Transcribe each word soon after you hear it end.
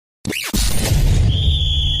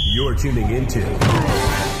You're tuning into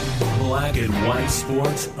Black and White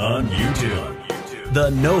Sports on YouTube.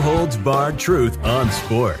 The no-holds-barred truth on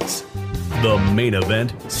sports. The main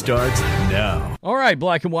event starts now. All right,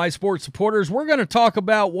 Black and White Sports supporters, we're going to talk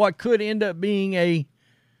about what could end up being a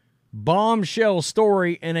bombshell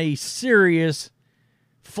story and a serious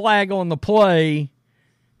flag on the play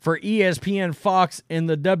for ESPN, Fox, and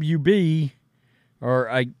the WB, or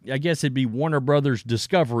I guess it'd be Warner Brothers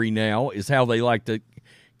Discovery now, is how they like to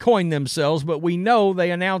coin themselves. But we know they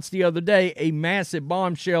announced the other day a massive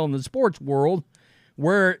bombshell in the sports world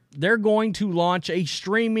where they're going to launch a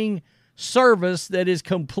streaming service that is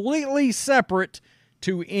completely separate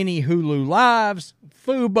to any Hulu Lives,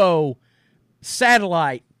 Fubo,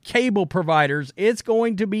 satellite, cable providers. It's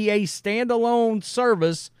going to be a standalone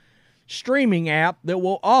service streaming app that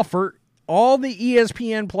will offer all the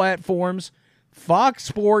ESPN platforms, Fox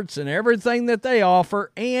Sports and everything that they offer,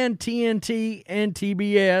 and TNT and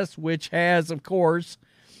TBS, which has, of course,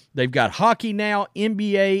 they've got hockey now,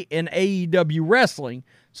 NBA, and AEW wrestling.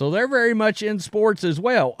 So they're very much in sports as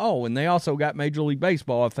well. Oh, and they also got Major League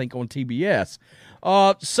Baseball, I think, on TBS.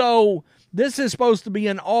 So this is supposed to be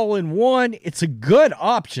an all-in-one. It's a good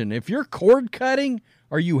option. If you're cord cutting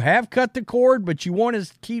or you have cut the cord but you want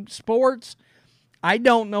to keep sports, I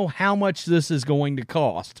don't know how much this is going to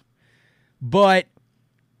cost. But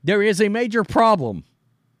there is a major problem.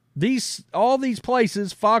 All these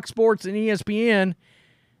places, Fox Sports and ESPN,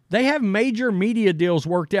 they have major media deals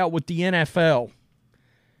worked out with the NFL.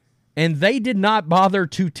 And they did not bother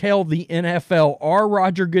to tell the NFL or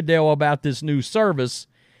Roger Goodell about this new service.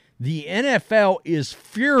 The NFL is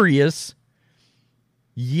furious.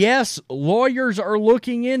 Yes, lawyers are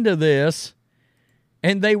looking into this.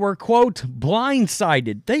 And they were, quote,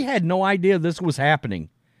 blindsided. They had no idea this was happening.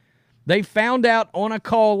 They found out on a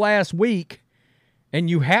call last week. And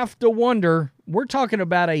you have to wonder, we're talking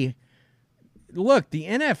about look, the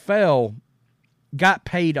NFL got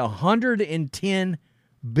paid $110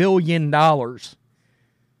 billion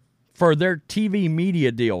for their TV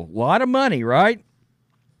media deal. A lot of money, right?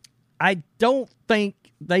 I don't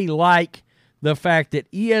think they like the fact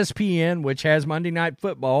that ESPN, which has Monday Night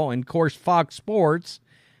Football, and of course Fox Sports,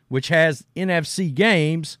 which has NFC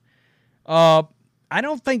games, I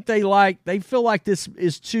don't think they feel like this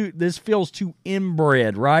feels too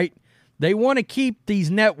inbred, right? They want to keep these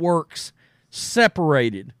networks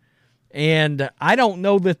separated. And I don't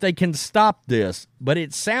know that they can stop this, but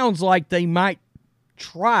it sounds like they might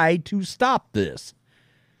try to stop this.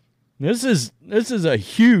 This is a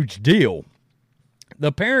huge deal.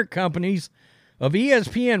 The parent companies of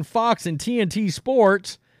ESPN, Fox, and TNT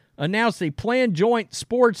Sports announced a planned joint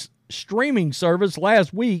sports streaming service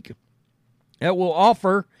last week that will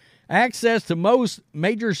offer access to most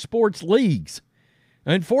major sports leagues.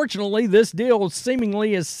 Unfortunately, this deal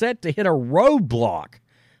seemingly is set to hit a roadblock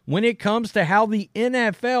when it comes to how the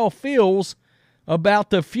NFL feels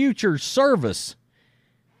about the future service.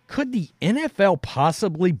 Could the NFL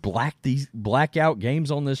possibly black out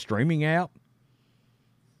games on this streaming app?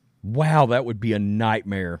 Wow, that would be a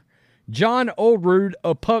nightmare. John Oldroyd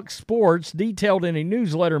of Puck Sports detailed in a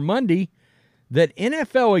newsletter Monday that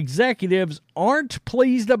NFL executives aren't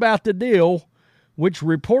pleased about the deal, which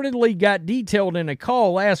reportedly got detailed in a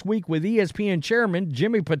call last week with ESPN chairman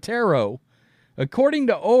Jimmy Pitaro. According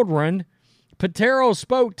to Oldroyd, Pitaro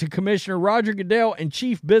spoke to Commissioner Roger Goodell and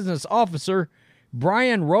Chief Business Officer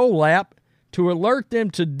Brian Rowlap to alert them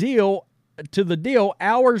to the deal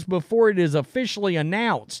hours before it is officially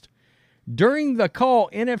announced. During the call,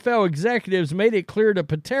 NFL executives made it clear to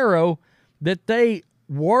Pitaro that they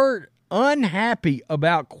were unhappy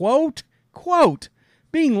about, quote,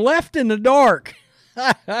 being left in the dark.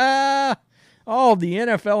 Oh, the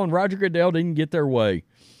NFL and Roger Goodell didn't get their way.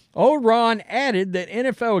 Oldroyd added that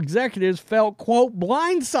NFL executives felt, quote,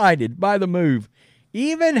 blindsided by the move,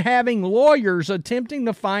 even having lawyers attempting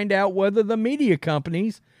to find out whether the media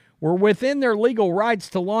companies were within their legal rights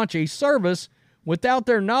to launch a service without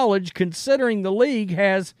their knowledge, considering the league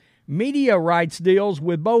has media rights deals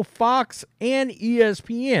with both Fox and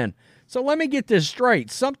ESPN. So let me get this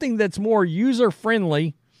straight. Something that's more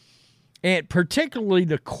user-friendly, and particularly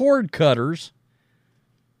the cord cutters,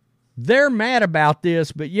 they're mad about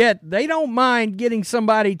this, but yet they don't mind getting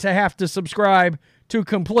somebody to have to subscribe to a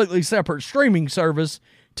completely separate streaming service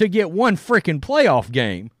to get one freaking playoff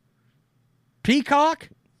game. Peacock?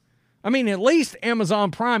 I mean, at least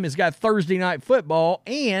Amazon Prime has got Thursday Night Football,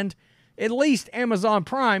 and at least Amazon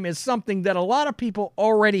Prime is something that a lot of people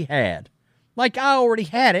already had. Like, I already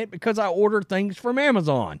had it because I ordered things from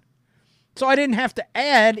Amazon. So I didn't have to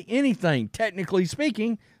add anything, technically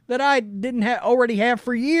speaking, that I didn't already have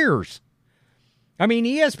for years. I mean,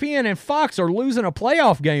 ESPN and Fox are losing a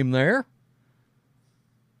playoff game there.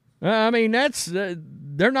 I mean,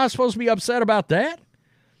 they're not supposed to be upset about that.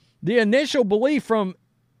 The initial belief from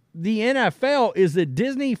the NFL is that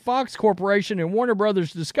Disney, Fox Corporation, and Warner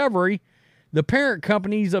Brothers Discovery, the parent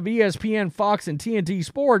companies of ESPN, Fox, and TNT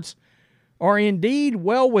Sports, are indeed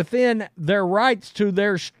well within their rights to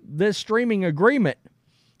this streaming agreement.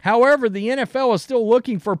 However, the NFL is still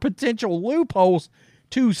looking for potential loopholes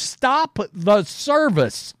to stop the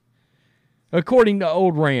service, according to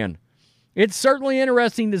Old Rand. It's certainly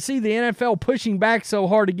interesting to see the NFL pushing back so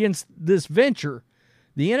hard against this venture.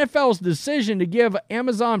 The NFL's decision to give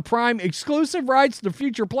Amazon Prime exclusive rights to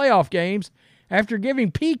future playoff games after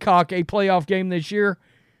giving Peacock a playoff game this year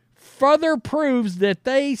further proves that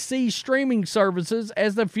they see streaming services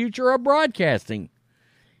as the future of broadcasting.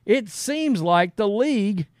 It seems like the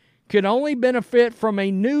league could only benefit from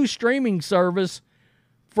a new streaming service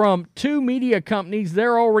from two media companies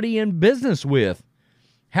they're already in business with.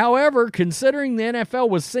 However, considering the NFL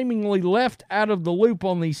was seemingly left out of the loop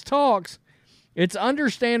on these talks, it's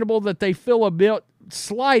understandable that they feel a bit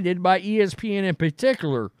slighted by ESPN in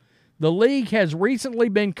particular. The league has recently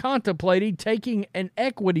been contemplating taking an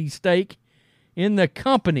equity stake in the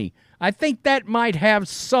company. I think that might have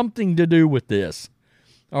something to do with this.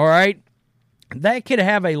 All right? That could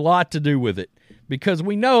have a lot to do with it because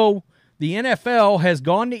we know the NFL has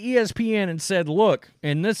gone to ESPN and said, look,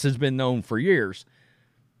 and this has been known for years,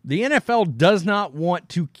 the NFL does not want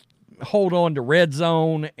to hold on to Red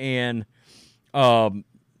Zone and NFL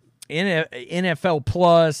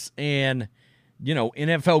Plus and, you know,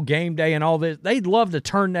 NFL Game Day and all this. They'd love to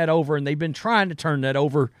turn that over, and they've been trying to turn that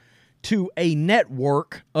over to a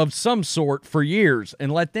network of some sort for years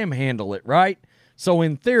and let them handle it, right? So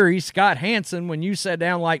in theory, Scott Hansen, when you sat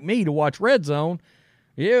down like me to watch Red Zone,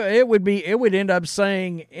 it would end up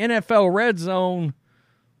saying NFL Red Zone,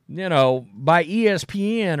 you know, by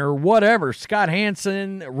ESPN or whatever. Scott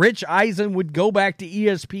Hansen, Rich Eisen would go back to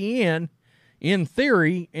ESPN in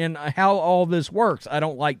theory and how all this works. I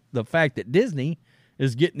don't like the fact that Disney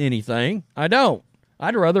is getting anything. I don't.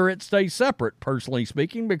 I'd rather it stay separate, personally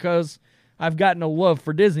speaking, because I've got no love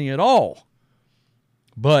for Disney at all.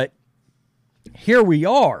 But here we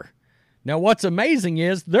are. Now, what's amazing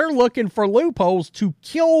is they're looking for loopholes to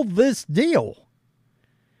kill this deal.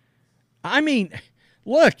 I mean,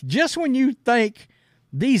 look, just when you think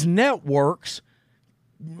these networks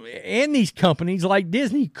and these companies like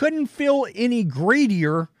Disney couldn't feel any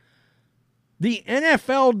greedier, the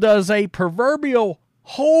NFL does a proverbial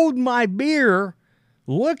hold my beer,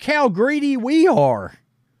 look how greedy we are.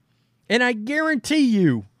 And I guarantee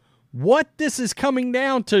you, what this is coming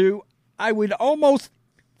down to, I would almost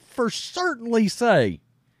for certainly say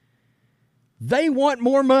they want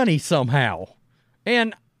more money somehow.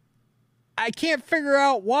 And I can't figure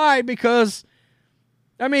out why, because,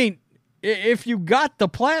 I mean, if you got the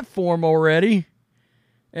platform already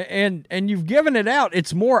and you've given it out,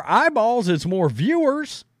 it's more eyeballs, it's more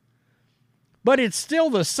viewers, but it's still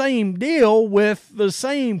the same deal with the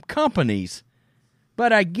same companies.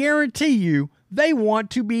 But I guarantee you, they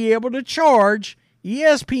want to be able to charge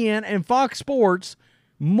ESPN and Fox Sports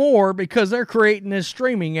more because they're creating this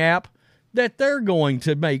streaming app that they're going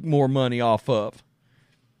to make more money off of.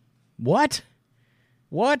 What?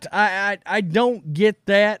 I don't get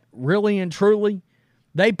that, really and truly.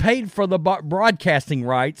 They paid for the broadcasting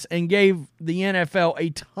rights and gave the NFL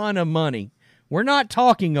a ton of money. We're not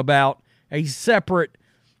talking about a separate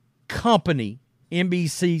company,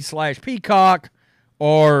 NBC/Peacock,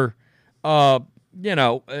 or or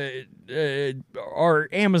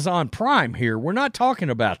Amazon Prime here. We're not talking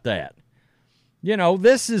about that. You know,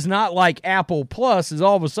 this is not like Apple Plus is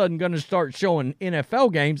all of a sudden going to start showing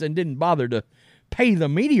NFL games and didn't bother to pay the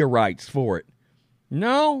media rights for it.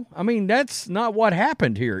 No, I mean, that's not what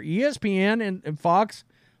happened here. ESPN and Fox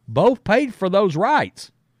both paid for those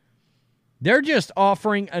rights. They're just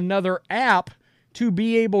offering another app to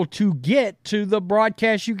be able to get to the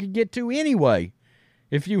broadcast you could get to anyway.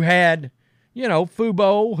 If you had,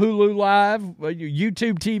 Fubo, Hulu Live,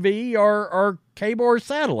 YouTube TV, or cable or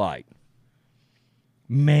satellite.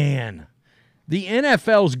 Man, the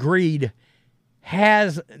NFL's greed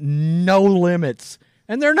has no limits,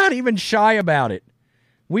 and they're not even shy about it.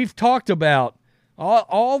 We've talked about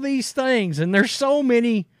all these things, and there's so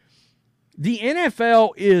many. The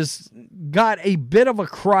NFL is got a bit of a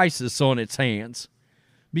crisis on its hands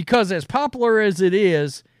because as popular as it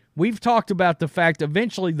is, we've talked about the fact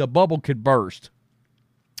eventually the bubble could burst.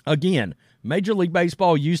 Again, Major League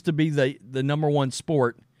Baseball used to be the number one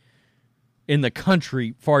sport in the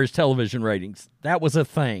country as far as television ratings. That was a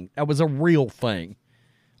thing. That was a real thing.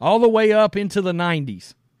 all the way up into the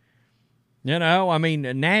 90s. You know, I mean,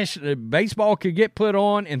 national baseball could get put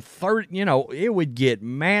on and it would get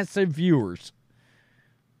massive viewers.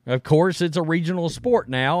 Of course, it's a regional sport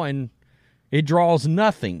now, and it draws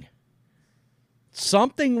nothing.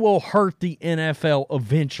 Something will hurt the NFL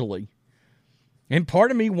eventually. And part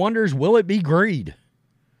of me wonders, will it be greed?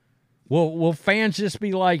 Will fans just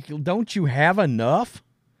be like, don't you have enough?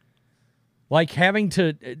 Like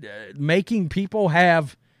making people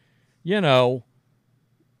have,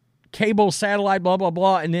 cable, satellite, blah, blah,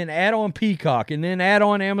 blah, and then add on Peacock, and then add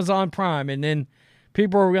on Amazon Prime, and then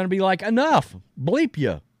people are going to be like, enough, bleep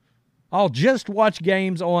you. I'll just watch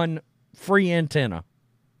games on free antenna.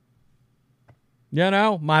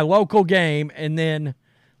 My local game, and then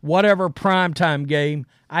whatever primetime game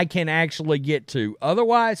I can actually get to.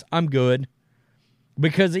 Otherwise, I'm good.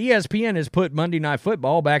 Because ESPN has put Monday Night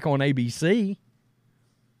Football back on ABC.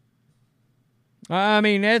 I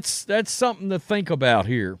mean, that's something to think about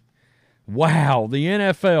here. Wow, the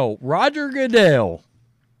NFL. Roger Goodell.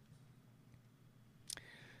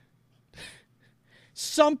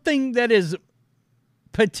 Something that is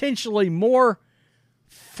potentially more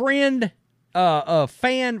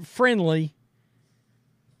fan-friendly.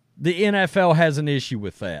 The NFL has an issue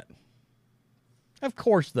with that. Of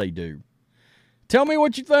course they do. Tell me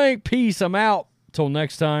what you think. Peace. I'm out. Till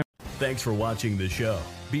next time. Thanks for watching the show.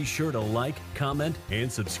 Be sure to like, comment,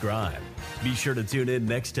 and subscribe. Be sure to tune in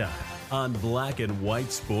next time on Black and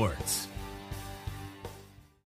White Sports.